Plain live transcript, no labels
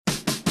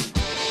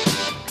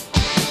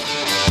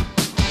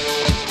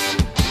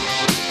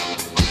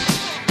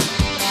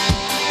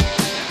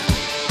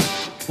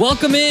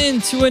Welcome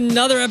in to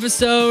another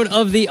episode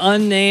of the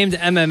Unnamed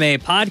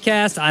MMA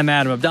Podcast. I'm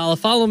Adam Abdalla.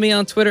 Follow me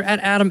on Twitter at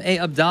Adam A.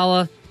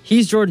 Abdalla.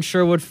 He's Jordan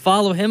Sherwood.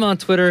 Follow him on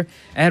Twitter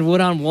at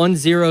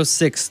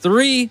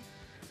Woodon1063.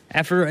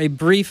 After a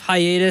brief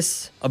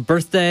hiatus, a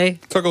birthday.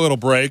 Took a little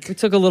break. We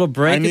took a little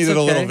break. I needed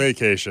a little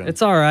vacation.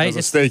 It's all right. It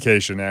was a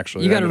staycation,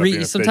 actually. You got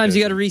to sometimes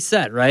you got to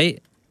reset,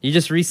 right? You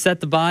just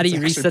reset the body,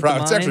 you reset the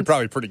mind. It's actually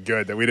probably pretty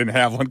good that we didn't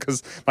have one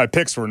because my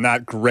picks were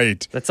not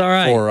great. That's all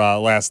right. For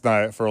last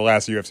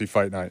UFC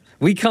fight night.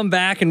 We come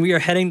back and we are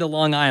heading to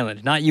Long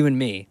Island. Not you and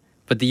me,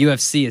 but the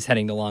UFC is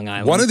heading to Long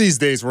Island. One of these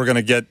days we're going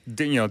to get,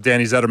 Danny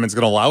Zetterman's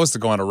going to allow us to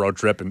go on a road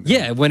trip.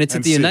 When it's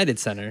at the United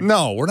Center.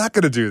 No, we're not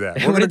going to do that.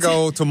 We're going to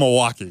go to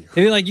Milwaukee.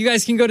 Maybe like, you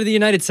guys can go to the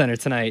United Center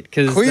tonight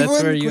because that's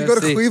where UFC. Can we go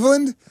to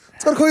Cleveland?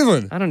 Let's go to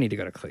Cleveland. I don't need to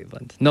go to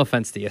Cleveland. No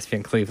offense to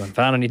ESPN Cleveland,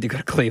 but I don't need to go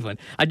to Cleveland.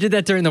 I did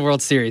that during the World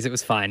Series. It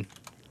was fine.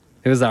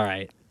 It was all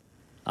right.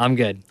 I'm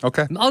good.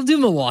 Okay. I'll do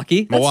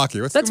Milwaukee. Let's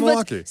do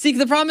Milwaukee. See,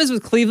 the problem is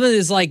with Cleveland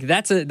is like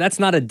that's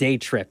not a day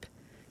trip.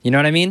 You know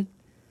what I mean?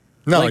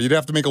 No, you'd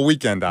have to make a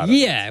weekend out of it.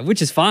 Yeah,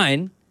 which is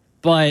fine.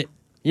 But,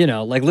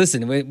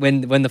 listen,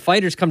 when the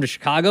fighters come to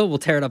Chicago, we'll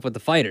tear it up with the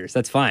fighters.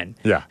 That's fine.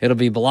 Yeah. It'll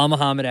be Bilal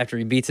Muhammad after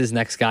he beats his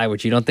next guy,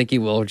 which you don't think he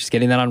will. We're just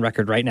getting that on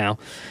record right now.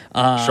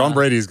 Sean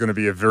Brady is going to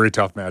be a very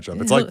tough matchup.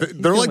 It's like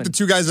they're like the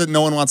two guys that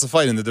no one wants to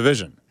fight in the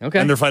division. Okay.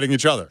 And they're fighting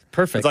each other.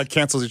 Perfect. It's like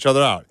cancels each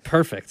other out.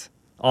 Perfect.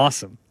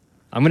 Awesome.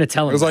 I'm going to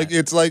tell him.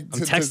 It's like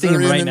I'm texting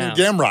him right now.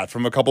 Gamrot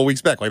from a couple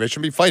weeks back. Like they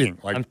should be fighting.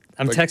 I'm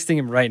texting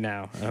him right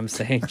now, and I'm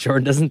saying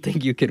Jordan doesn't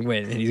think you can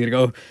win, and he's going to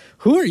go,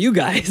 "Who are you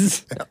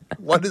guys?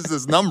 What is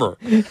this number?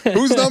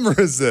 Whose number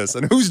is this?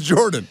 And who's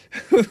Jordan?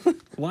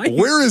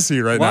 Where is he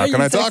right now?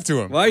 Can I talk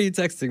to him? Why are you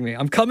texting me?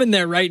 I'm coming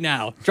there right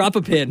now. Drop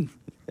a pin."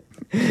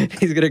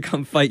 He's gonna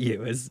come fight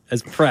you as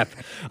prep.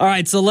 All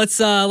right, so let's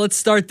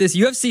start this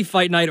UFC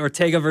fight night.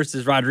 Ortega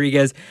versus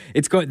Rodriguez.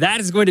 That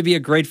is going to be a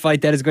great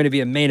fight. That is going to be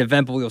a main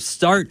event. But we'll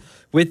start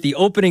with the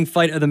opening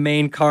fight of the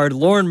main card: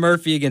 Lauren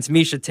Murphy against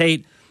Miesha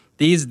Tate.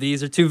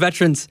 These are two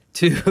veterans,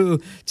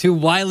 two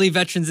wily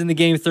veterans in the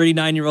game.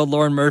 39-year-old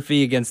Lauren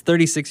Murphy against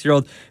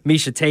 36-year-old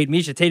Miesha Tate.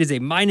 Miesha Tate is a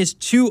minus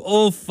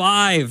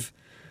 205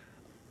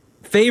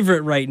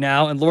 favorite right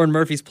now, and Lauren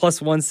Murphy's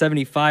plus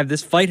 175.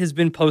 This fight has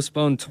been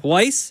postponed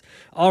twice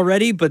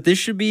already, but this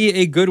should be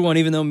a good one,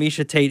 even though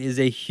Miesha Tate is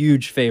a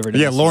huge favorite.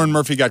 Yeah, Lauren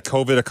Murphy got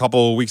COVID a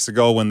couple of weeks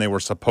ago when they were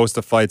supposed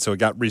to fight, so it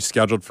got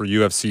rescheduled for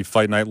UFC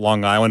Fight Night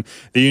Long Island.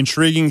 The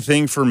intriguing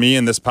thing for me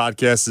in this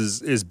podcast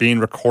is being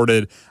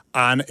recorded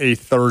on a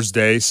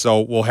Thursday,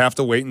 so we'll have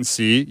to wait and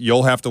see.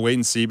 You'll have to wait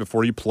and see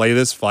before you play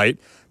this fight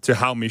to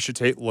how Miesha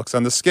Tate looks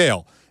on the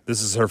scale.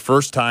 This is her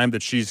first time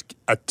that she's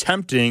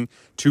attempting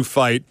to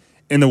fight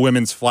in the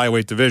women's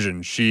flyweight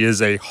division. She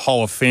is a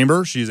Hall of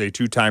Famer. She's a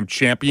two-time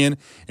champion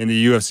in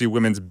the UFC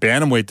women's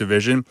bantamweight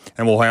division,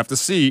 and we'll have to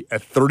see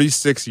at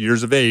 36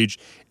 years of age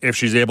if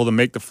she's able to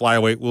make the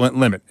flyweight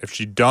limit. If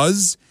she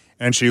does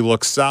and she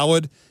looks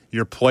solid,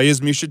 your play is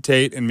Miesha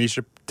Tate and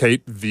Miesha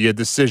Tate via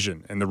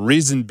decision. And the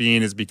reason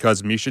being is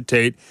because Miesha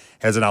Tate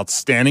has an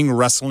outstanding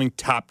wrestling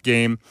top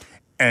game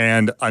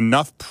and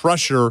enough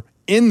pressure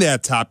in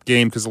that top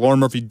game, because Lauren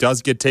Murphy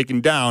does get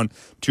taken down,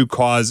 to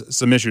cause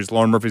some issues.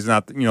 Lauren Murphy's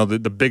not,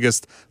 the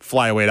biggest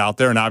flyweight out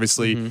there, and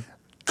obviously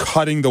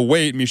cutting the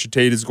weight, Miesha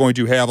Tate is going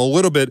to have a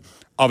little bit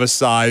of a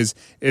size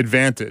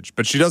advantage.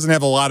 But she doesn't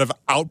have a lot of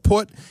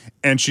output,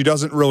 and she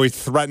doesn't really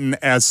threaten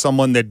as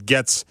someone that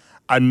gets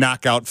a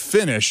knockout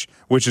finish,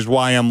 which is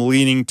why I'm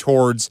leaning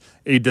towards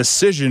a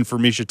decision for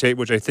Miesha Tate,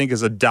 which I think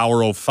is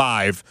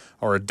 $1.05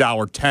 or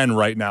 $1.10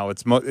 right now.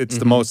 It's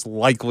the most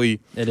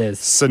likely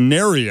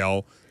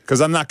scenario, because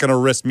I'm not going to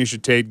risk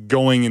Miesha Tate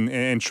going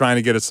and trying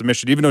to get a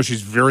submission, even though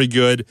she's very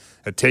good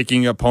at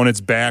taking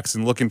opponents' backs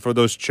and looking for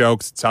those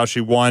chokes. It's how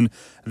she won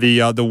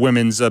the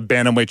women's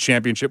bantamweight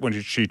championship when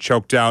she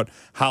choked out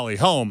Holly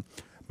Holm.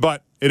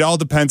 But it all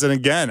depends on,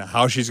 again,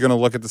 how she's going to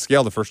look at the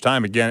scale the first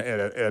time. Again,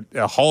 at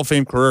a Hall of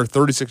Fame career,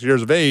 36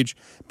 years of age,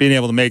 being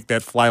able to make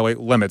that flyweight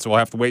limit. So we'll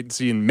have to wait and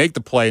see and make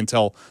the play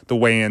until the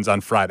weigh-ins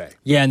on Friday.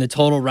 Yeah, and the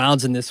total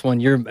rounds in this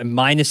one, you're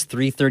minus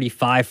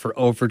 335 for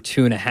over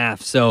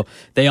 2.5. So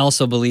they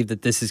also believe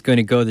that this is going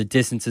to go the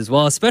distance as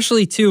well,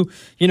 especially, too,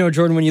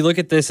 Jordan, when you look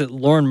at this, at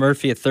Lauren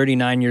Murphy at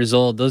 39 years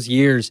old, those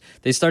years,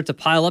 they start to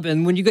pile up.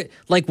 And when you get,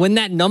 when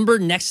that number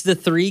next to the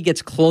 3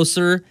 gets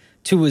closer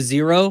to a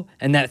 0,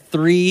 and that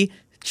 3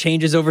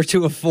 changes over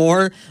to a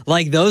 4,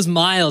 those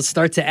miles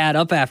start to add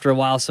up after a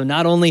while. So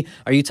not only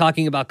are you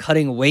talking about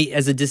cutting weight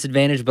as a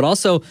disadvantage, but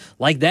also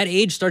that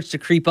age starts to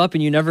creep up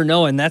and you never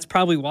know. And that's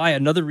probably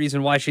another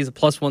reason why she's a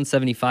plus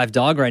 175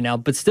 dog right now.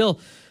 But still,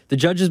 The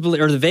judges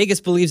the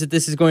Vegas believes that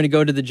this is going to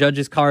go to the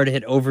judges' card to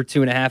hit over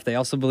 2.5. They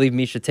also believe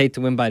Miesha Tate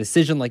to win by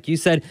decision, like you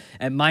said.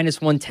 At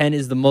 -110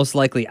 is the most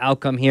likely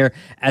outcome here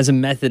as a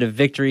method of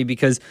victory,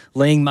 because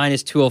laying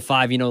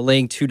 -205,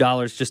 laying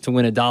 $2 just to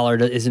win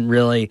 $1 isn't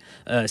really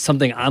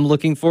something I'm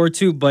looking forward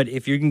to. But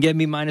if you can get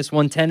me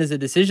 -110 as a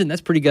decision,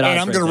 that's pretty good. And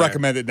I'm going to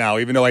recommend it now,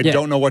 even though I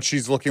don't know what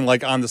she's looking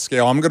like on the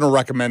scale. I'm going to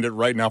recommend it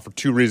right now for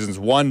two reasons.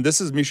 One,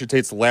 this is Miesha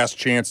Tate's last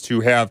chance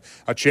to have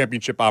a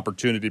championship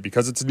opportunity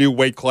because it's a new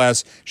weight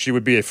class. She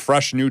would be a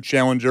fresh new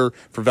challenger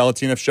for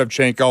Valentina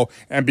Shevchenko,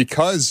 and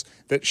because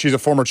that she's a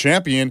former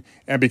champion,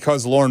 and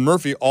because Lauren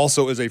Murphy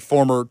also is a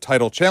former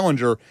title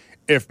challenger,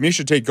 if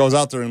Miesha Tate goes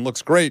out there and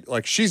looks great,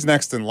 like she's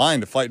next in line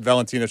to fight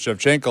Valentina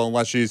Shevchenko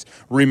unless she's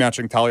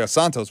rematching Talia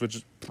Santos, which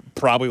is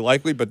probably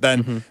likely, but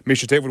then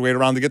Miesha Tate would wait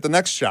around to get the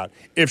next shot.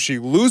 If she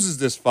loses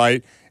this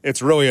fight,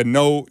 it's really a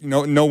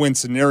no-win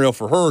scenario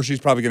for her. She's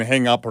probably going to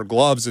hang up her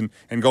gloves and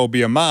go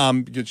be a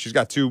mom. She's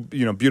got two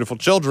beautiful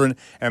children,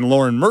 and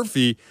Lauren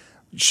Murphy,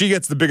 she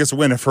gets the biggest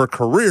win of her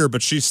career,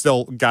 but she's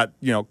still got,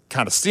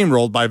 kind of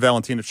steamrolled by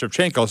Valentina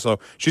Shevchenko, so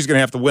she's going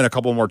to have to win a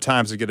couple more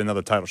times to get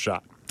another title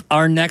shot.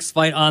 Our next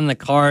fight on the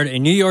card, a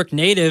New York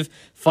native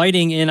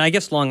fighting in, I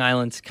guess, Long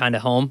Island's kind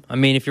of home. I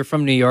mean, if you're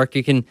from New York,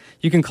 you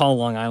can call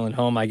Long Island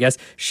home, I guess.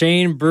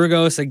 Shane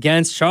Burgos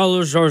against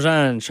Charles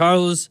Jourdain.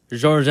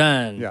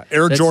 Yeah,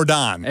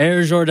 Jourdain.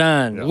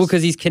 Jourdain. Yes. Well,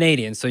 because he's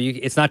Canadian, so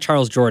it's not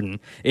Charles Jordan.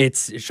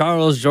 It's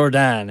Charles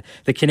Jourdain.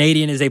 The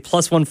Canadian is a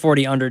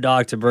 +140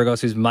 underdog to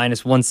Burgos, who's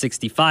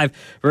 -165.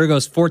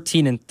 Burgos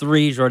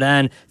 14-3.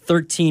 Jourdain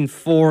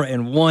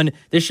 13-4-1.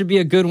 This should be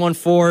a good one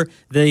for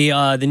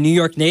the New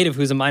York native,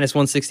 who's a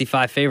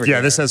 -165 favorite.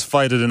 Yeah, this has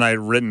Fight of the Night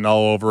written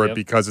all over it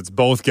because it's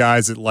both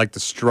guys that like to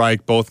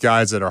strike, both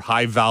guys that are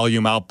high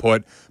volume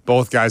output,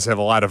 both guys have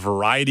a lot of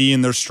variety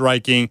in their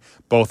striking,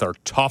 both are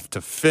tough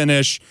to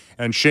finish,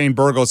 and Shane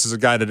Burgos is a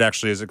guy that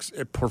actually has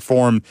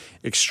performed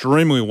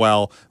extremely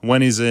well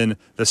when he's in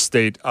the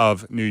state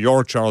of New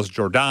York. Charles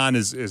Jourdain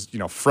is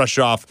fresh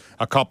off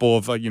a couple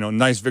of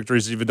nice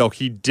victories, even though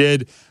he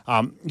did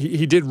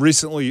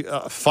recently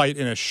fight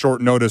in a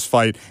short notice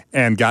fight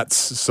and got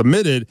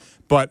submitted,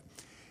 but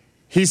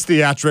he's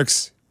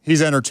theatrics.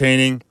 He's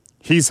entertaining.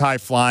 He's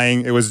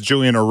high-flying. It was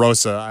Julian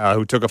Erosa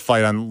who took a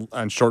fight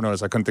on short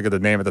notice. I couldn't think of the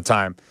name at the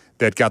time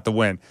that got the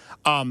win.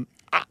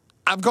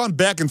 I've gone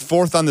back and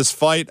forth on this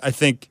fight. I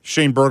think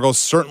Shane Burgos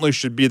certainly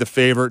should be the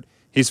favorite.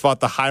 He's fought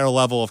the higher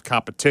level of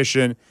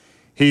competition.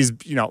 He's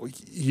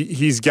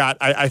got,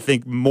 I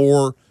think,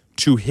 more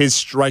to his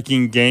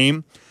striking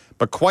game.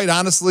 But quite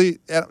honestly,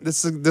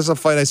 this is a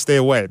fight I stay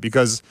away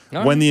because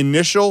when the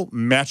initial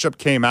matchup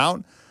came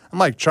out, I'm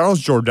like,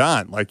 Charles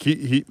Jourdain, like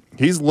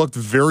he's looked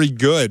very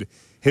good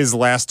his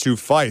last two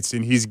fights,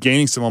 and he's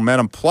gaining some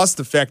momentum. Plus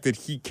the fact that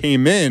he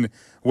came in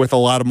with a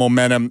lot of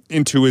momentum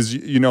into his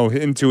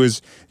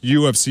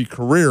UFC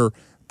career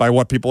by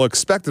what people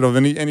expected of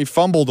him, and he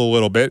fumbled a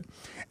little bit.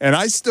 And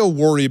I still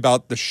worry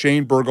about the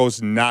Shane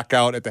Burgos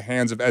knockout at the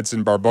hands of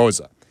Edson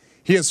Barboza.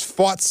 He has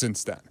fought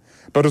since then,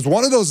 but it was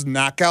one of those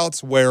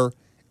knockouts where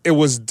it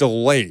was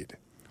delayed.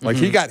 Like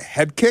he got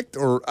head kicked,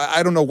 or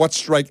I don't know what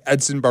strike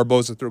Edson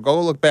Barboza threw. Go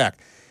look back.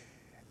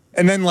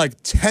 And then like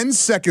 10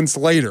 seconds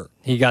later,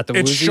 he got the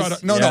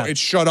woozies? It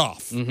shut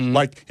off.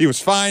 Like he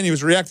was fine, he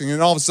was reacting,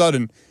 and all of a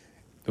sudden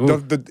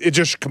it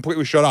just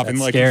completely shut off. That's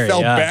and like scary, he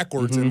fell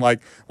backwards and like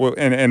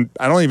and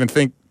I don't even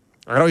think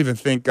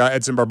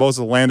Edson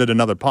Barboza landed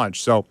another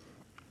punch. So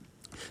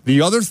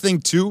the other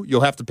thing too,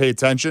 you'll have to pay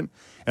attention.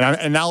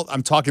 And now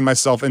I'm talking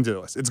myself into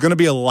this. It's going to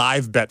be a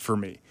live bet for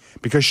me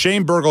because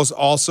Shane Burgos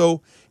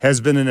also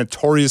has been a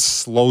notorious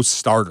slow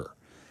starter.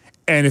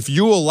 And if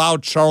you allow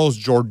Charles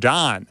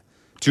Jourdain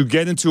to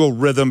get into a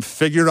rhythm,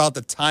 figure out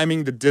the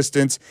timing, the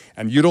distance,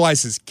 and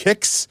utilize his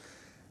kicks,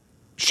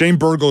 Shane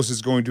Burgos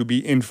is going to be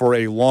in for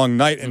a long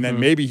night. And then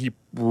maybe he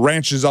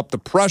ranches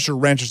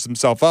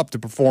himself up to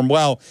perform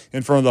well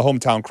in front of the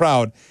hometown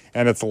crowd,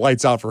 and it's the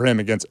lights out for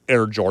him against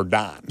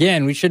Jourdain. Yeah,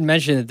 and we should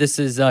mention that this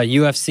is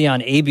UFC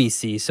on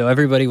ABC, so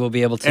everybody will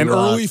be able to an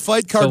early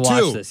fight card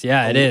too. This.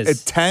 Yeah, it is.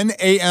 At 10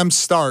 a.m.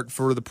 start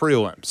for the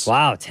prelims.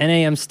 Wow, 10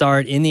 a.m.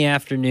 start in the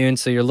afternoon,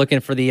 so you're looking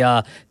for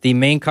the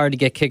main card to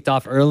get kicked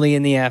off early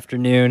in the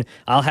afternoon.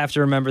 I'll have to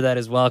remember that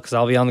as well because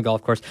I'll be on the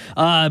golf course.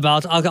 But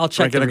I'll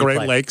check the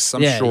Great Lakes,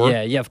 I'm sure.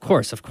 Yeah, of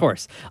course.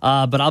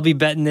 But I'll be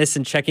betting this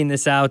and checking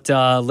this out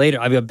later.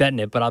 I'll be betting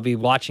it, but I'll be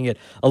watching it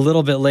a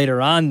little bit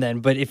later on then.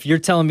 But if you're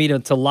telling me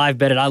to live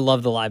bet it, I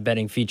love the live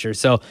betting feature,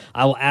 so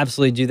I will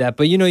absolutely do that.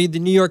 But the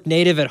New York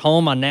native at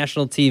home on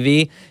national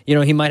TV,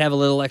 he might have a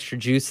little extra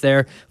juice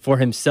there for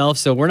himself.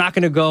 So we're not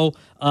going to go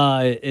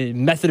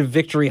method of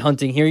victory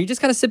hunting here. You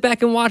just got to sit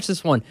back and watch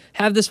this one.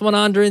 Have this one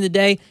on during the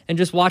day and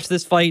just watch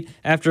this fight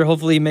after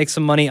hopefully you make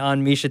some money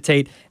on Miesha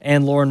Tate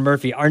and Lauren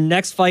Murphy. Our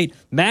next fight,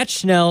 Matt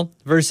Schnell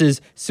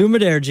versus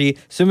Sumaderji.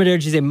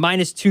 Sumaderji is a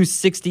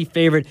 -265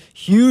 favorite,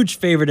 huge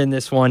favorite in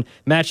this one.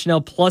 Matt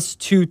Schnell plus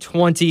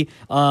 220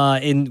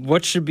 in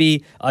what should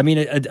be,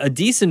 a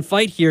decent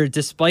fight here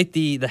despite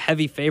the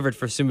heavy favorite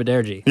for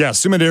Sumudaerji. Yeah,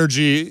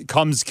 Sumudaerji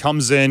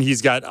comes in.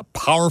 He's got a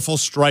powerful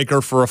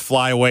striker for a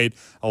flyweight,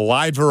 a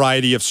wide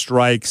variety of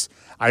strikes.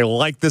 I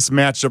like this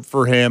matchup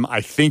for him. I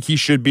think he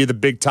should be the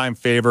big-time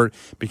favorite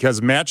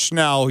because Matt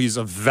Schnell, he's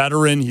a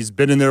veteran. He's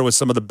been in there with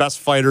some of the best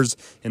fighters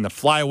in the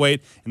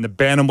flyweight, in the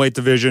bantamweight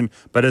division,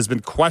 but has been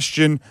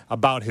questioned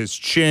about his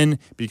chin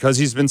because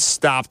he's been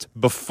stopped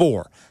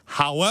before.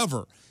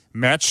 However,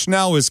 Matt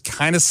Schnell is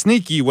kind of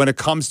sneaky when it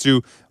comes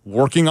to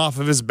working off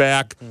of his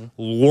back,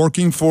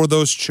 working for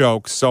those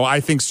chokes. So I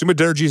think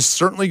Sumudaerji is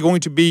certainly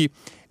going to be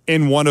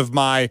in one of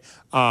my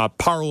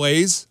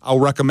parlays.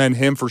 I'll recommend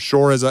him for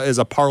sure as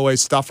a parlay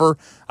stuffer.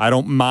 I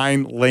don't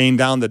mind laying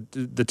down the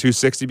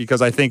 260 because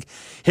I think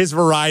his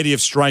variety of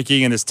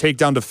striking and his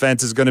takedown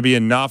defense is going to be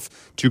enough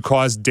to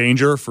cause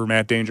danger for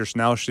Matt Danger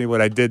Schnell. See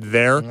what I did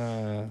there?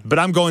 But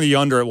I'm going the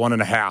under at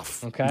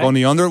 1.5. Okay. I'm going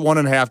the under at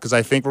 1.5 because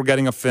I think we're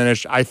getting a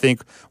finish. I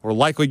think we're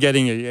likely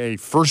getting a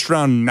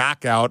first-round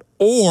knockout,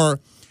 or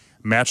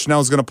Matt Schnell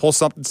is going to pull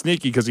something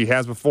sneaky because he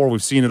has before.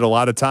 We've seen it a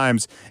lot of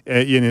times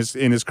in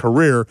his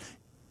career.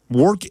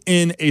 Work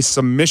in a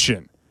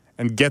submission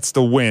and gets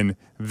the win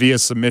via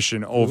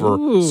submission over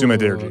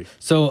Sumudaerji.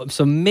 So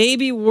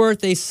maybe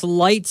worth a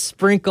slight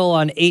sprinkle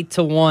on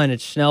 8-1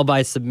 at Schnell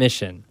by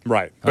submission.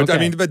 Right. But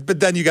Okay. but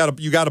then you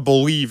gotta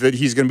believe that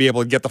he's gonna be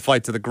able to get the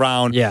fight to the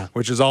ground,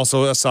 which is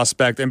also a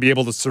suspect, and be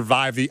able to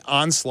survive the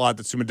onslaught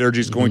that Sumudaerji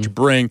is going to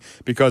bring.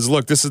 Because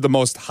look, this is the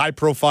most high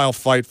profile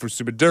fight for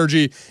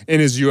Sumudaerji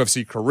in his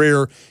UFC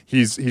career.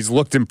 He's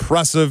looked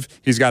impressive.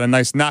 He's got a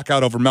nice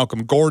knockout over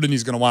Malcolm Gordon.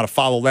 He's gonna want to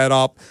follow that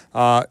up.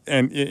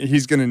 And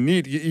he's gonna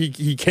need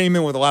he came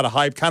in with a lot of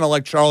hype, kind of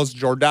like Charles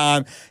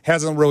Jourdain,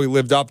 hasn't really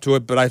lived up to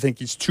it, but I think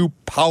he's too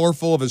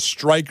powerful of a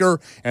striker,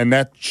 and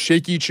that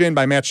shaky chin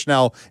by Matt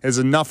Schnell is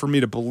enough for me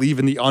to believe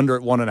in the under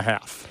at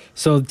 1.5.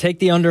 So take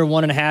the under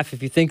 1.5.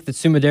 If you think that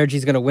Sumudaerji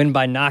is going to win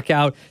by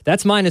knockout,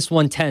 that's minus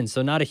 110.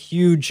 So not a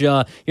huge,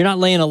 you're not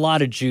laying a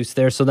lot of juice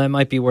there, so that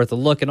might be worth a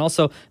look. And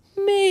also,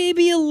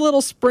 maybe a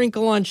little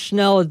sprinkle on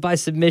Schnell by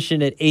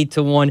submission at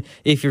 8-1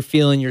 if you're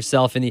feeling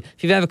yourself.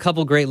 If you have a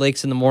couple Great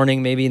Lakes in the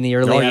morning, maybe in the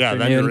early afternoon,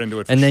 then you're into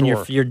it for and then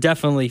sure. you're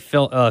definitely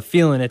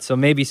feeling it. So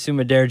maybe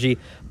Sumudaerji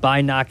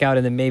by knockout,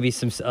 and then maybe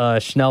some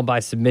Schnell by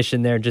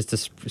submission there, just to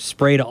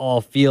spray to all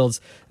fields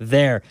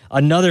there.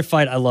 Another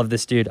fight. I love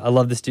this dude. I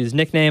love this dude's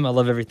nickname. I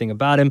love everything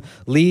about him.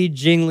 Li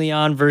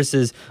Jingliang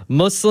versus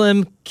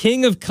Muslim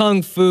King of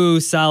Kung Fu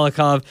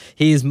Salikov.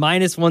 He's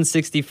minus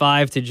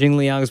 165 to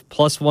Jingliang's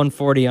plus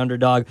 140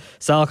 underdog.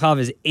 Salikov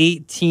is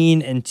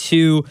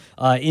 18-2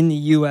 in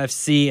the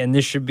UFC, and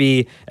this should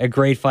be a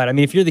great fight. I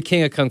mean, if you're the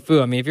king of Kung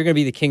Fu, if you're going to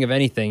be the king of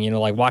anything,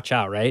 watch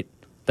out, right?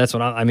 That's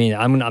what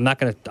I'm not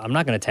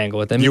gonna tangle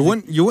with him. You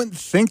wouldn't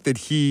think that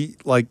he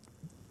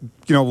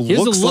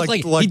looks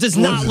like he does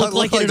not look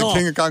like it at the all.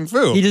 king of Kung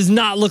Fu. He does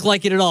not look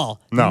like it at all.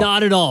 No.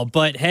 Not at all.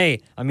 But hey,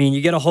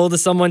 you get a hold of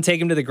someone,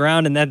 take him to the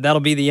ground, and that'll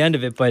be the end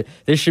of it. But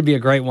this should be a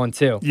great one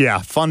too. Yeah,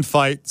 fun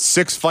fight.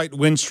 6-fight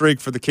win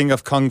streak for the king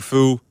of Kung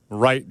Fu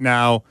right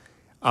now.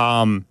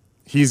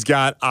 He's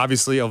got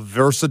obviously a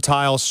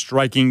versatile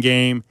striking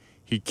game.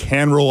 He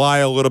can rely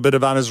a little bit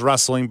on his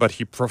wrestling, but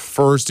he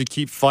prefers to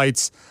keep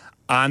fights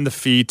on the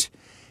feet.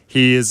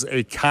 He is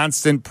a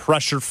constant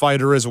pressure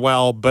fighter as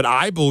well, but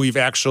I believe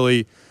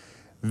actually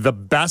the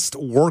best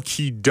work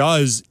he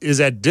does is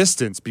at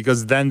distance,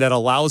 because then that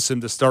allows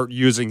him to start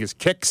using his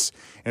kicks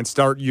and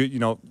start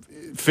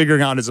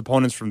figuring out his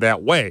opponents from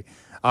that way.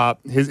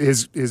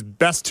 His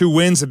best 2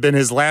 wins have been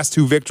his last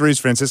 2 victories,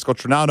 Francisco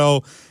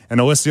Trinado and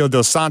Alessio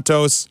Dos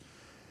Santos.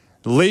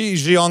 Li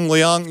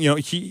Jingliang,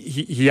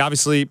 he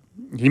obviously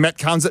met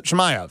Khamzat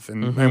Chimaev,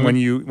 and when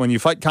you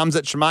fight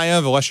Khamzat Chimaev,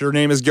 unless your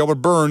name is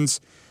Gilbert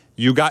Burns,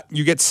 you get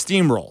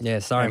steamrolled. Yeah,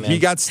 sorry, and man. He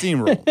got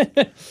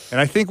steamrolled,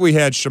 and I think we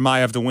had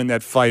Chimaev to win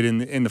that fight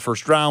in the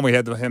first round. We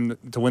had him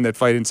to win that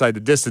fight inside the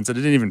distance, and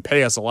it didn't even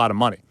pay us a lot of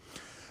money.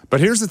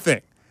 But here's the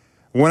thing: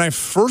 when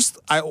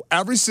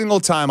every single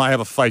time I have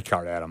a fight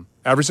card, Adam,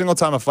 every single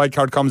time a fight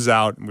card comes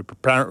out, and we're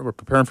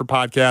preparing for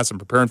podcasts, I'm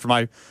preparing for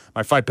my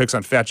fight picks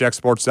on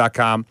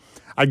FatJackSports.com.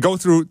 I go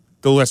through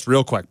the list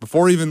real quick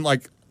before even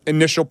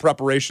initial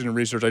preparation and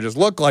research. I just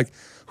look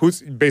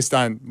who's based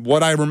on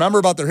what I remember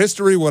about their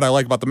history, what I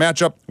like about the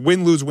matchup,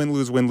 win, lose,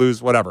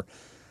 whatever.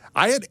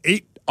 I had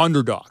 8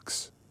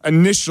 underdogs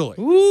initially.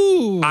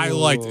 Ooh. I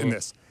liked in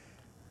this.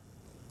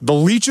 The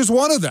Leech is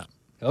one of them.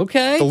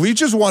 Okay. The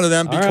Leech is one of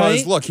them because,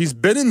 right. Look, he's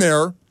been in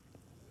there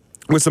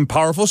with some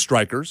powerful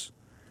strikers.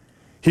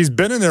 He's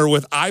been in there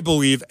with, I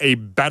believe, a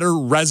better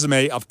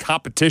resume of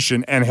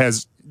competition, and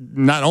has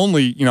not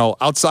only,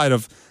 outside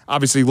of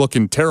obviously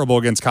looking terrible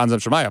against Khamzat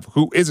Chimaev,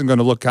 who isn't going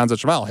to look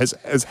Khamzat Chimaev,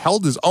 has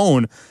held his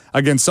own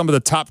against some of the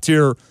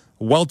top-tier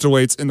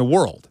welterweights in the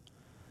world.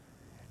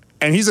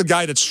 And he's a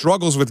guy that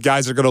struggles with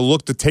guys that are going to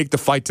look to take the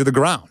fight to the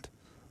ground.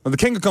 Well, the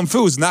King of Kung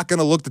Fu is not going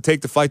to look to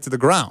take the fight to the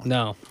ground.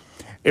 No.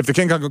 If the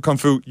King of Kung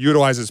Fu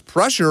utilizes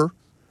pressure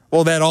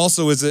Well, that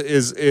also is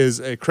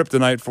a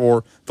kryptonite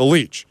for the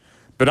Leech.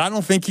 But I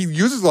don't think he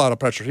uses a lot of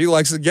pressure. He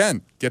likes,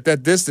 again, get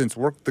that distance,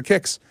 work the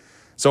kicks.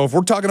 So if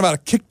we're talking about a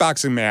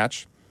kickboxing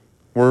match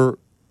where,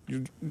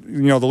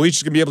 the Leech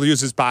is going to be able to use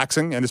his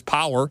boxing and his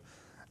power,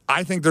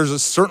 I think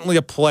there's certainly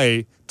a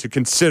play to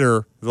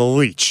consider the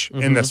Leech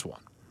in this one.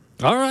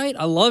 All right,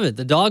 I love it.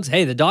 The dogs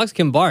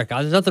can bark.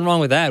 There's nothing wrong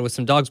with that, with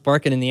some dogs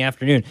barking in the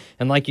afternoon.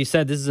 And like you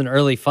said, this is an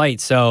early fight,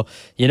 so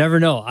you never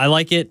know. I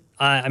like it.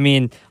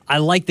 I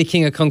like the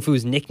King of Kung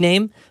Fu's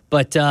nickname,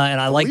 but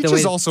and I like the way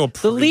is also a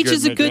the Leech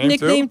is a good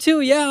nickname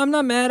too. Yeah, I'm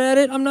not mad at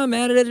it. I'm not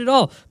mad at it at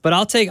all. But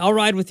I'll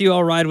ride with you.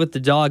 I'll ride with the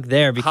dog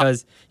there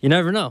because you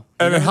never know.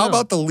 And then how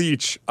about the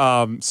Leech?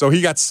 So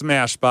he got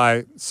smashed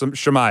by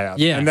Chimaev.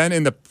 Yeah. And then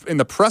in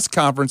the press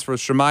conference for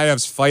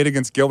Chimaev's fight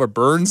against Gilbert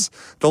Burns,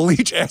 the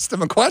Leech asked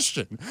him a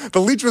question.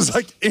 The Leech was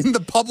like in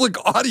the public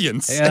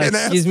audience.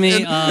 Excuse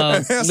me,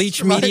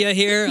 Leech Media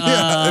here.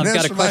 I've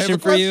got a question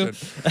for you.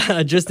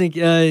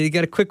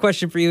 Got a quick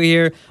question for you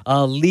here.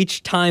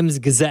 Leech Times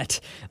Gazette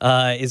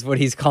is what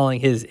he's calling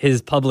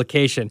his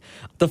publication.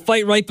 The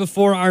fight right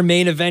before our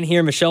main event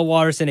here, Michelle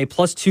Waterson, a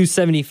plus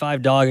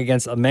 275 dog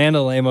against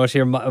Amanda Lemos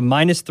here,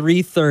 minus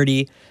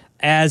 330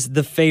 as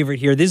the favorite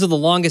here. These are the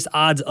longest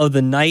odds of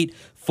the night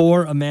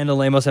for Amanda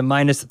Lemos at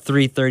minus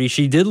 330.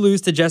 She did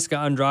lose to Jessica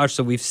Andrade,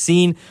 so we've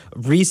seen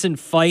recent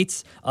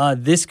fights.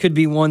 This could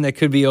be one that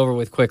could be over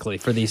with quickly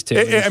for these two.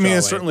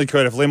 It certainly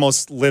could. If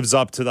Lemos lives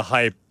up to the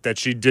hype that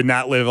she did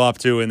not live up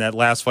to in that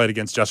last fight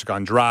against Jessica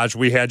Andrade.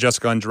 We had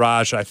Jessica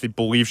Andrade. I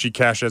believe she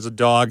cashed as a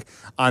dog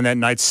on that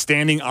night.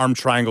 Standing arm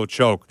triangle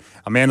choke.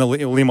 Amanda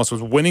Lemos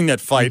was winning that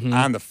fight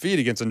on the feet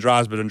against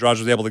Andrade, but Andrade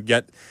was able to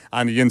get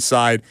on the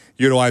inside,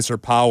 utilize her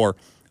power.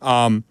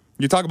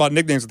 You talk about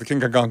nicknames with the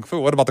King of Kung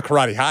Fu. What about the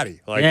Karate Hottie?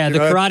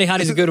 Karate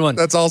Hottie's a good one.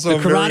 That's also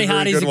the Karate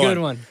Hottie's a good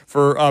one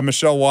for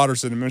Michelle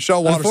Waterson.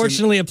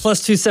 Unfortunately, a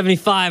plus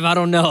 275. I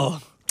don't know.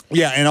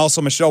 Yeah, and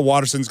also Michelle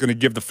Waterson's going to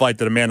give the fight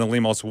that Amanda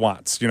Lemos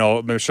wants.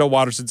 Michelle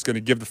Waterson's going to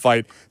give the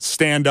fight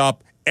stand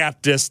up at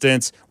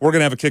distance. We're going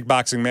to have a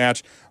kickboxing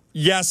match.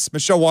 Yes,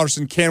 Michelle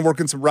Waterson can work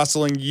in some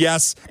wrestling.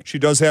 Yes, she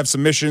does have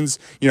submissions,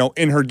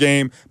 in her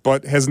game,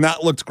 but has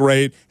not looked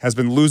great, has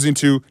been losing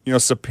to,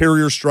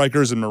 superior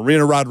strikers and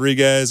Marina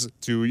Rodriguez,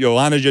 to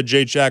Joanna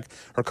Jacek,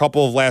 her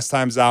couple of last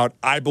times out.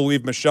 I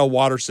believe Michelle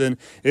Waterson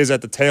is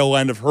at the tail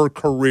end of her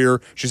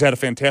career. She's had a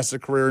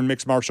fantastic career in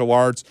mixed martial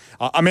arts.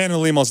 Amanda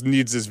Lemos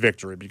needs this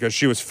victory because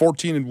she was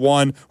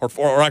 14-1,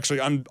 or actually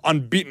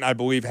unbeaten, I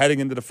believe,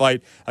 heading into the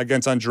fight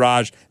against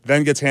Andrade,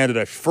 then gets handed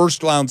a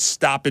first-round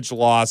stoppage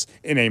loss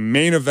in a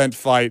main event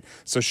fight,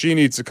 so she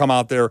needs to come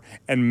out there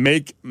and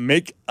make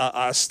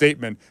a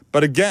statement.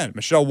 But again,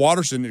 Michelle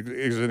Waterson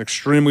is an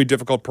extremely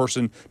difficult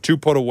person to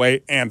put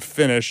away and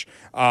finish.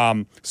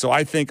 So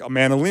I think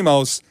Amanda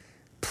Lemos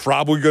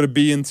probably going to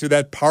be into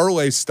that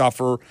parlay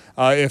stuffer,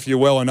 if you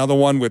will. Another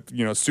one with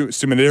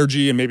Suman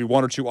Energy and maybe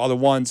one or two other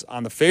ones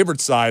on the favorite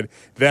side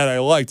that I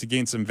like to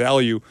gain some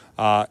value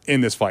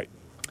in this fight.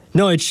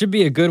 No, it should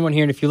be a good one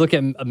here. And if you look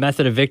at a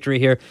method of victory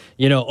here,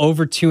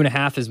 over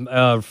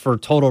 2.5 is for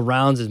total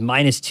rounds is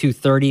minus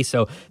 230.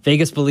 So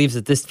Vegas believes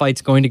that this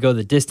fight's going to go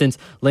the distance.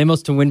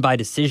 Lemos to win by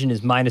decision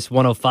is minus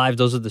 105.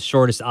 Those are the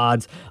shortest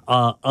odds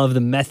of the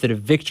method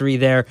of victory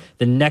there.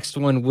 The next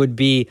one would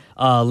be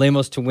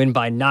Lemos to win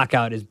by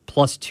knockout is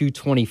plus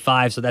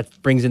 225. So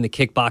that brings in the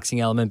kickboxing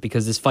element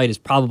because this fight is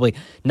probably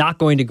not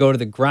going to go to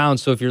the ground.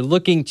 So if you're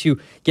looking to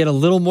get a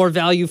little more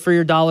value for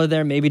your dollar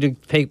there, maybe to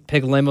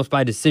pick Lemos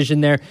by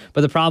decision there.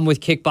 But the problem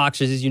with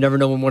kickboxers is you never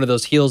know when one of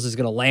those heels is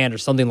going to land or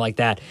something like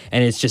that,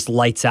 and it's just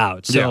lights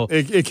out. So yeah,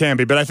 it can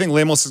be. But I think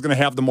Lemos is going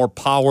to have the more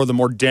power, the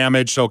more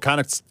damage. So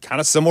kind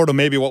of similar to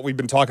maybe what we've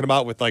been talking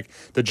about with like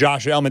the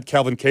Josh Emmett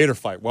Kelvin Kattar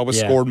fight. What was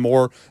scored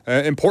more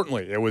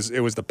importantly? It was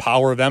the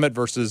power of Emmett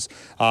versus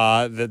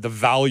the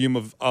volume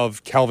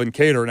of Kelvin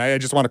Kattar. And I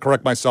just want to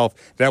correct myself.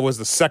 That was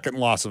the second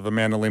loss of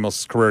Amanda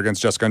Lemos' career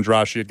against Jessica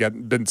Andrade. She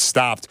had been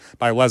stopped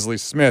by Leslie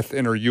Smith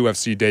in her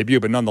UFC debut,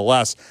 but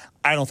nonetheless,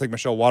 I don't think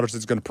Michelle Waterson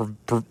is going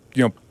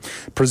to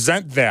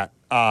present that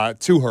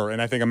to her,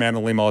 and I think Amanda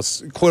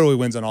Lemos clearly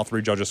wins on all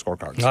three judges'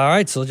 scorecards. All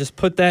right, so we'll just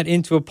put that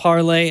into a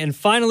parlay. And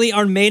finally,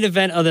 our main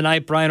event of the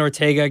night, Brian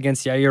Ortega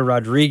against Yair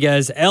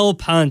Rodriguez, El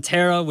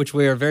Pantera, which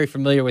we are very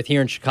familiar with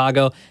here in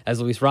Chicago, as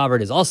Luis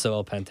Robert is also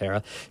El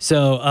Pantera.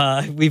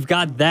 So we've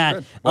got that.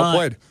 Good. Well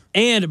played.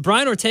 And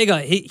Brian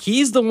Ortega,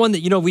 he's the one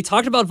that, we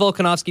talked about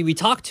Volkanovski. We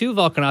talked to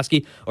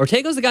Volkanovski.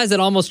 Ortega's the guy that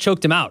almost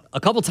choked him out a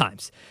couple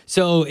times.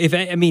 So,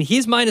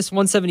 he's minus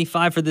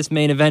 175 for this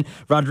main event.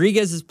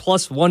 Rodriguez is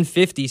plus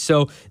 150.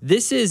 So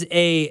this is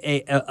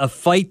a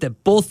fight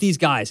that both these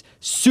guys,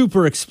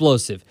 super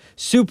explosive,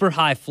 super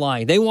high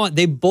flying. They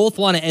both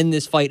want to end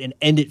this fight and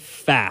end it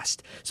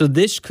fast. So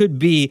this could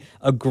be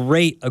a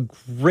great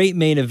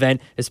main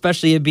event,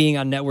 especially it being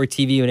on network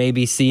TV and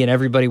ABC and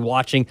everybody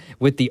watching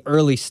with the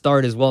early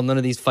start as well. well. None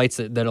of these fights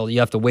that'll you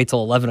have to wait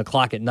till 11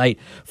 o'clock at night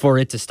for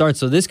it to start.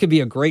 So this could be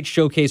a great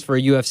showcase for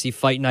a UFC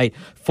fight night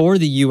for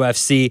the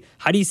UFC.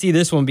 How do you see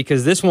this one?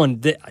 Because this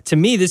one, to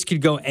me, this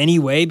could go any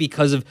way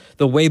because of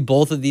the way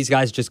both of these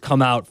guys just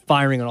come out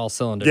firing on all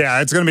cylinders.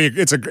 Yeah, it's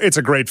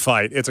a great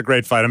fight. It's a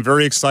great fight. I'm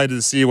very excited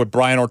to see what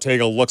Brian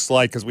Ortega looks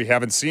like because we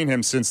haven't seen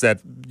him since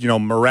that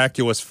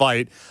miraculous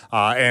fight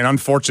and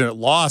unfortunate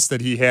loss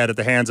that he had at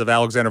the hands of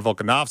Alexander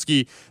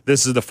Volkanovski.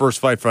 This is the first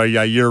fight for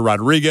Yair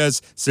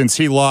Rodriguez since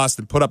he lost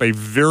and put up a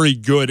very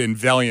good and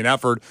valiant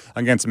effort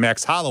against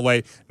Max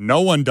Holloway.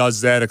 No one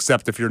does that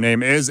except if your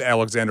name is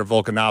Alexander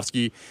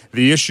Volkanovski.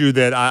 The issue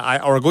that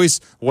or at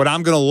least what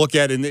I'm going to look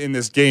at in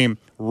this game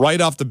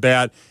right off the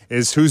bat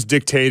is who's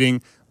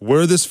dictating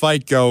where this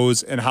fight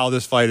goes and how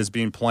this fight is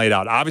being played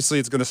out. Obviously,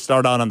 it's going to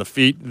start out on the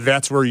feet.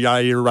 That's where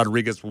Yair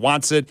Rodriguez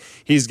wants it.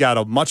 He's got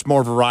a much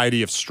more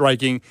variety of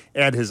striking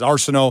at his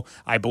arsenal.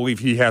 I believe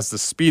he has the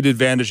speed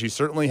advantage. He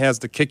certainly has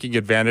the kicking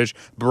advantage.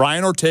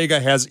 Brian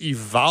Ortega has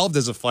evolved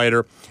as a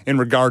fighter in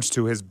regards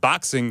to his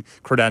boxing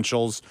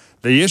credentials.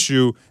 The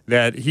issue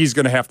that he's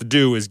going to have to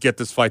do is get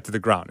this fight to the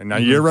ground. And now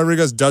Yair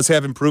Rodriguez does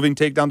have improving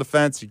takedown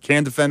defense. He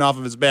can defend off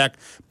of his back,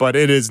 but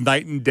it is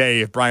night and day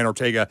if Brian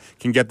Ortega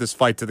can get this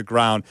fight to the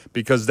ground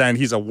because then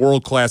he's a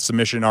world-class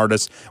submission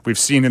artist. We've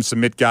seen him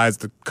submit guys.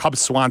 The Cub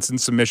Swanson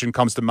submission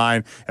comes to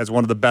mind as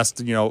one of the best,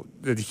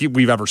 that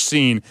we've ever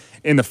seen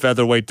in the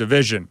featherweight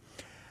division.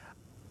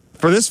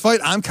 For this fight,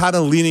 I'm kind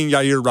of leaning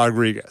Yair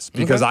Rodriguez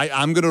because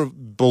I'm going to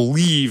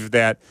believe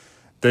that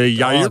the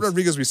Yair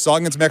Rodriguez we saw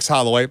against Max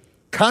Holloway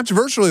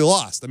controversially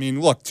lost. I mean,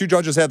 look, two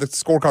judges had the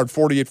scorecard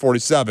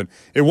 48-47.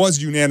 It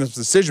was unanimous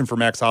decision for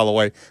Max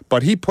Holloway,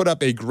 but he put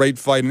up a great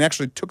fight and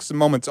actually took some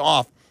moments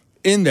off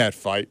in that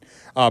fight.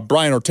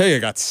 Brian Ortega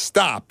got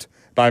stopped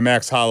by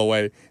Max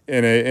Holloway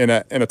in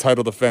a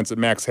title defense that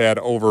Max had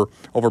over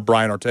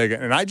Brian Ortega.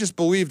 And I just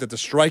believe that the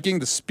striking,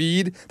 the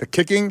speed, the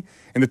kicking,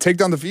 and the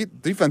takedown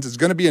defense is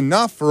going to be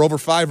enough for over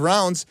 5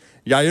 rounds.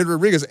 Yair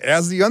Rodriguez,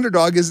 as the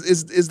underdog,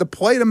 is the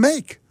play to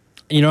make.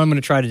 You know what I'm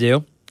going to try to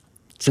do?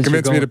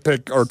 Convince me to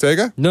pick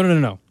Ortega? No.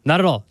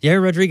 Not at all.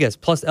 Yair Rodriguez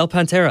plus El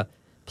Pantera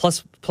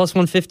plus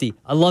 150.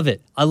 I love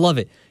it. You know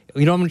what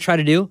I'm going to try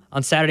to do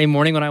on Saturday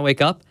morning when I wake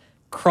up?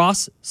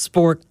 Cross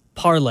sport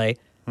parlay.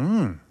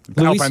 El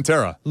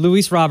Pantera.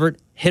 Luis Robert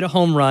hit a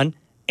home run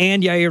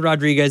and Yair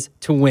Rodriguez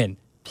to win.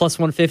 Plus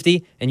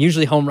 150. And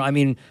usually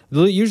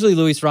usually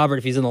Luis Robert,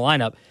 if he's in the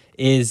lineup,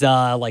 is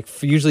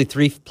usually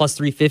 3 plus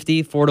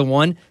 350,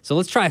 4-1. So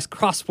let's try a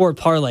cross-sport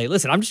parlay.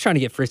 Listen, I'm just trying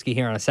to get frisky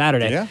here on a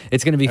Saturday. Yeah.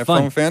 It's going to be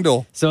fun. Have fun with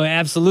FanDuel. So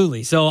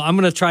absolutely. So I'm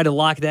going to try to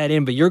lock that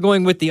in, but you're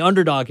going with the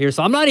underdog here.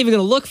 So I'm not even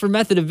going to look for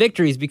method of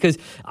victories because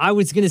I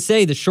was going to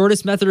say the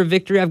shortest method of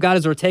victory I've got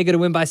is Ortega to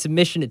win by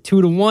submission at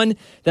 2-1.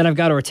 Then I've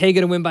got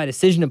Ortega to win by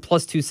decision at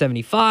plus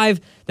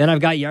 275. Then I've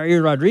got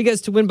Yair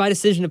Rodriguez to win by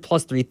decision at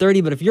plus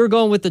 330. But if you're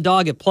going with the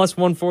dog at plus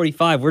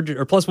 145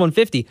 or plus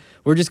 150,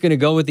 we're just going to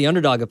go with the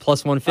underdog at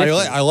plus 150.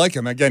 I like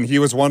him. Again, he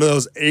was one of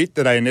those 8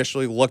 that I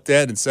initially looked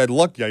at and said,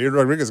 look, Yair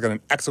Rodriguez got an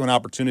excellent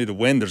opportunity to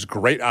win. There's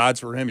great odds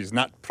for him. He's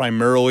not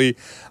primarily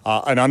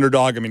an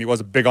underdog. I mean, he was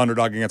a big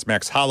underdog against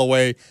Max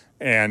Holloway.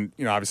 And,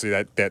 obviously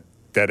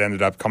that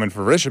ended up coming to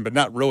fruition, but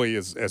not really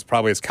as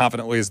probably as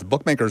confidently as the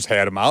bookmakers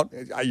had him out.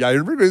 Yair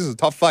Rodriguez is a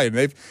tough fight,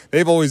 and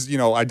they've always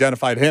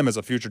identified him as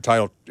a future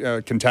title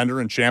contender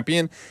and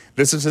champion.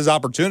 This is his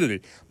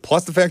opportunity.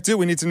 Plus the fact too,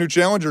 we need some new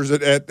challengers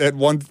at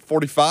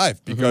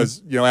 145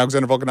 because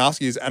Alexander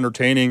Volkanovski is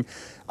entertaining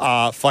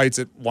fights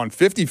at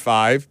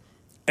 155.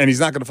 And he's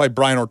not going to fight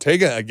Brian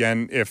Ortega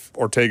again if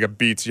Ortega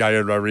beats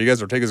Yair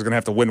Rodriguez. Ortega's going to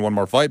have to win one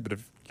more fight, but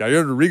if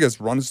Yair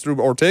Rodriguez runs through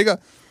Ortega,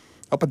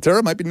 El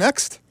Pantera might be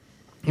next.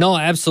 No,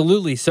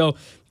 absolutely. So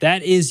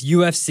that is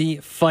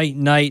UFC Fight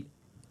Night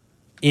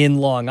in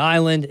Long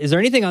Island. Is there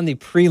anything on the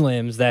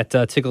prelims that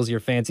tickles your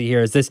fancy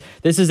here? This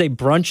is a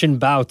Brunch and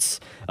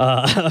Bouts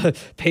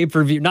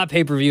pay-per-view, not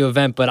pay-per-view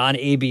event, but on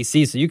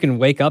ABC. So you can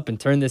wake up and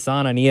turn this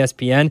on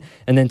ESPN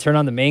and then turn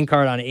on the main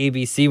card on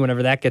ABC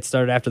whenever that gets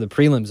started after the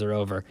prelims are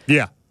over.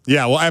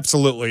 Yeah, well,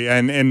 absolutely.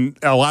 And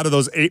a lot of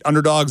those 8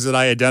 underdogs that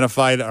I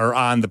identified are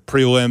on the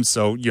prelims.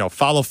 So,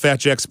 follow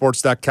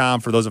FatJackSports.com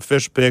for those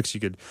official picks. You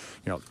could,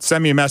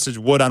 send me a message,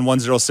 Wood on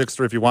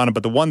 1063 if you want it.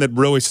 But the one that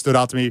really stood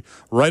out to me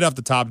right off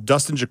the top,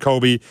 Dustin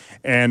Jacoby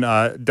and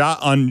Da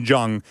Un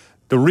Jung.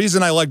 The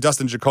reason I like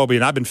Dustin Jacoby,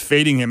 and I've been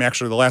fading him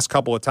actually the last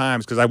couple of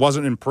times because I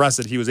wasn't impressed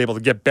that he was able to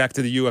get back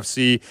to the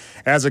UFC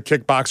as a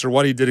kickboxer,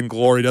 what he did in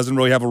Glory. He doesn't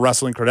really have a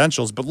wrestling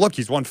credentials. But look,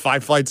 he's won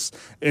 5 fights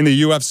in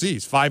the UFC.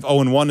 He's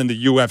 5-0-1 in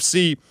the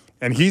UFC,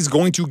 and he's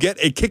going to get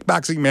a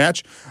kickboxing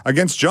match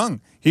against Jung.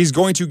 He's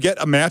going to get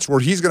a match where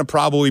he's going to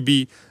probably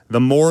be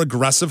the more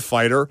aggressive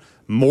fighter,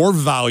 more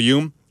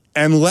volume,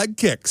 and leg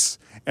kicks.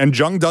 And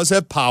Jung does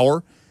have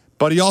power,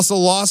 but he also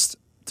lost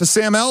to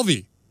Sam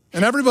Alvey.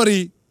 And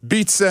everybody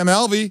beat Sam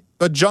Alvey,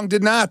 but Jung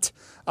did not.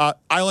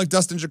 I like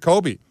Dustin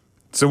Jacoby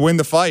to win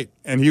the fight,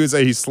 and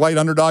he's slight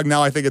underdog.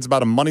 Now I think it's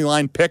about a money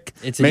line pick.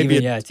 It's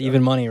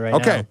even money right now.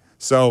 Okay,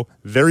 so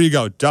there you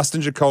go. Dustin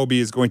Jacoby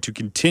is going to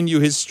continue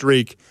his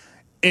streak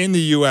in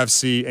the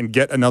UFC and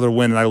get another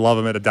win, and I love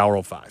him at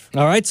 $1.05.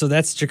 All right, so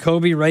that's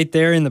Jacoby right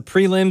there in the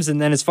prelims.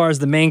 And then as far as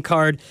the main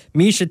card,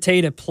 Misha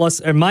Tate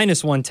at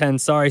minus 110,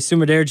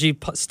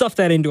 Sumaderji, stuff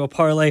that into a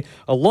parlay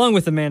along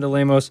with Amanda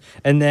Lemos.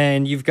 And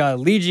then you've got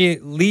Li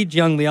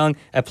Jiangliang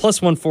at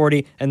plus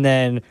 140, and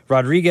then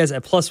Rodriguez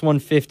at plus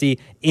 150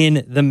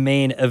 in the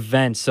main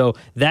event. So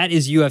that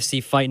is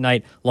UFC Fight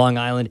Night Long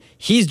Island.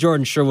 He's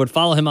Jordan Sherwood.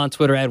 Follow him on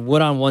Twitter at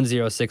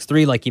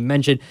Woodon1063. Like you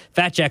mentioned,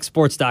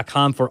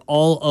 FatJackSports.com for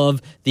all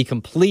of the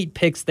complete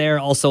picks there,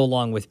 also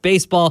along with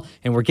baseball.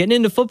 And we're getting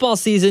into football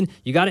season.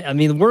 You got it. I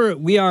mean,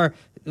 we are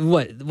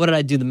what did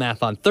I do the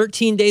math on?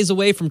 13 days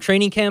away from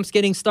training camps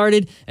getting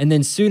started, and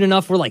then soon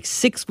enough we're like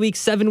 6 weeks,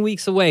 7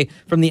 weeks away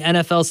from the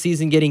NFL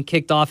season getting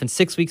kicked off, and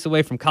 6 weeks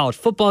away from college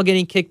football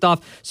getting kicked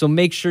off. So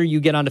make sure you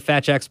get onto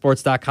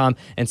FatJackSports.com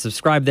and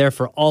subscribe there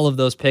for all of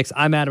those picks.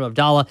 I'm Adam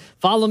Abdalla.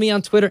 Follow me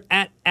on Twitter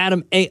at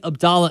Adam A.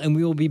 Abdalla, and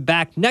we will be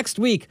back next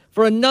week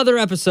for another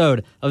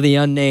episode of the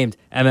Unnamed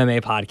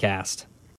MMA Podcast.